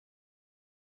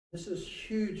This is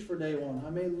huge for day one. I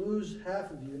may lose half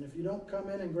of you, and if you don't come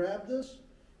in and grab this,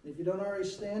 if you don't already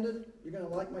stand it, you're going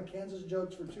to like my Kansas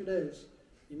jokes for 2 days.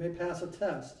 You may pass a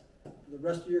test. For the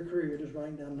rest of your career, you're just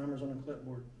writing down numbers on a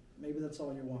clipboard. Maybe that's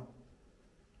all you want.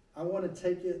 I want to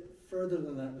take it further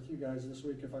than that with you guys this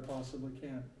week if I possibly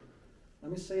can.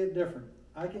 Let me say it different.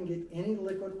 I can get any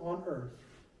liquid on Earth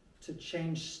to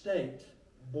change state,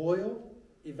 boil,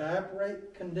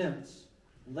 evaporate, condense,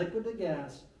 liquid to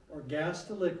gas, or gas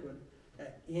to liquid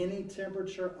at any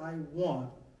temperature I want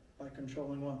by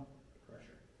controlling what?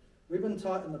 Pressure. We've been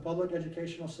taught in the public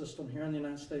educational system here in the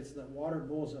United States that water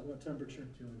boils at what temperature?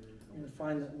 You're going to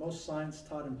find that most science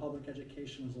taught in public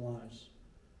education is lies.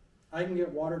 I can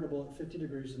get water to boil at 50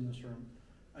 degrees in this room.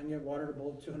 I can get water to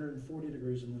boil at 240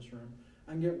 degrees in this room.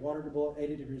 I can get water to boil at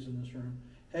 80 degrees in this room.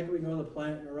 Heck, we can go to the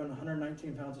plant and run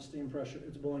 119 pounds of steam pressure.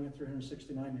 It's boiling at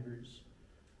 369 degrees.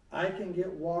 I can get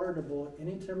water to boil at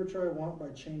any temperature I want by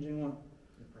changing what?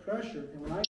 Pressure. And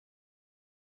when I